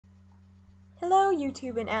Hello,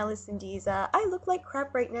 YouTube and Alice and Diza. I look like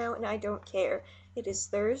crap right now and I don't care. It is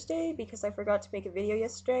Thursday because I forgot to make a video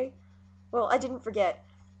yesterday. Well, I didn't forget.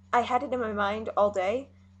 I had it in my mind all day,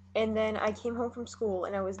 and then I came home from school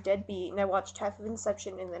and I was dead beat and I watched half of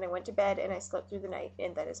Inception and then I went to bed and I slept through the night,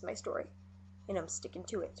 and that is my story. And I'm sticking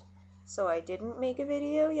to it. So I didn't make a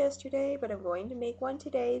video yesterday, but I'm going to make one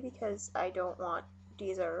today because I don't want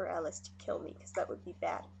Diza or Alice to kill me because that would be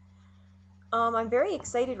bad. I'm very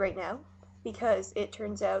excited right now because it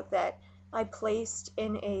turns out that I placed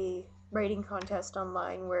in a writing contest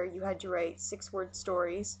online where you had to write 6-word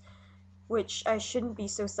stories, which I shouldn't be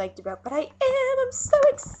so psyched about, but I am! I'm so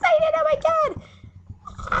excited! Oh my god!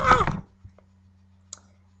 Ah!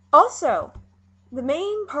 Also, the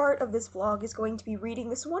main part of this vlog is going to be reading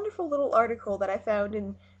this wonderful little article that I found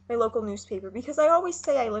in my local newspaper, because I always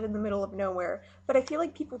say I live in the middle of nowhere, but I feel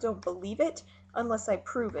like people don't believe it unless I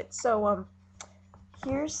prove it. So,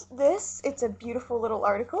 here's this. It's a beautiful little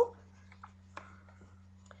article.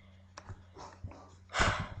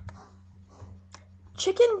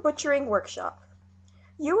 Chicken Butchering Workshop.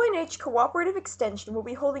 UNH Cooperative Extension will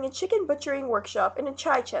be holding a chicken butchering workshop in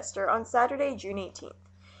Chichester on Saturday, June 18th.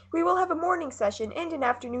 We will have a morning session and an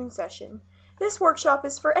afternoon session. This workshop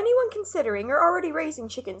is for anyone considering or already raising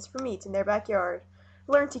chickens for meat in their backyard.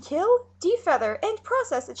 Learn to kill, defeather, and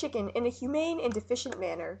process a chicken in a humane and efficient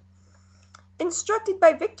manner. Instructed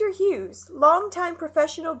by Victor Hughes, longtime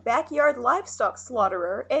professional backyard livestock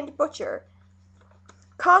slaughterer and butcher.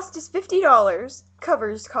 Cost is $50,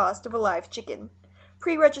 covers cost of a live chicken.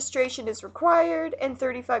 Pre-registration is required, and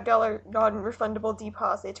 $35 non-refundable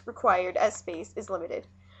deposit required as space is limited.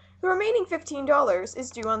 The remaining $15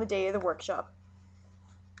 is due on the day of the workshop.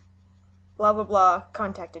 Blah blah blah,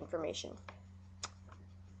 contact information.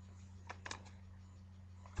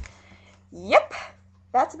 Yep!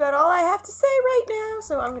 That's about all I have to say right now,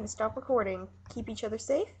 so I'm going to stop recording. Keep each other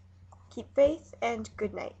safe, keep faith, and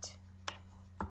good night.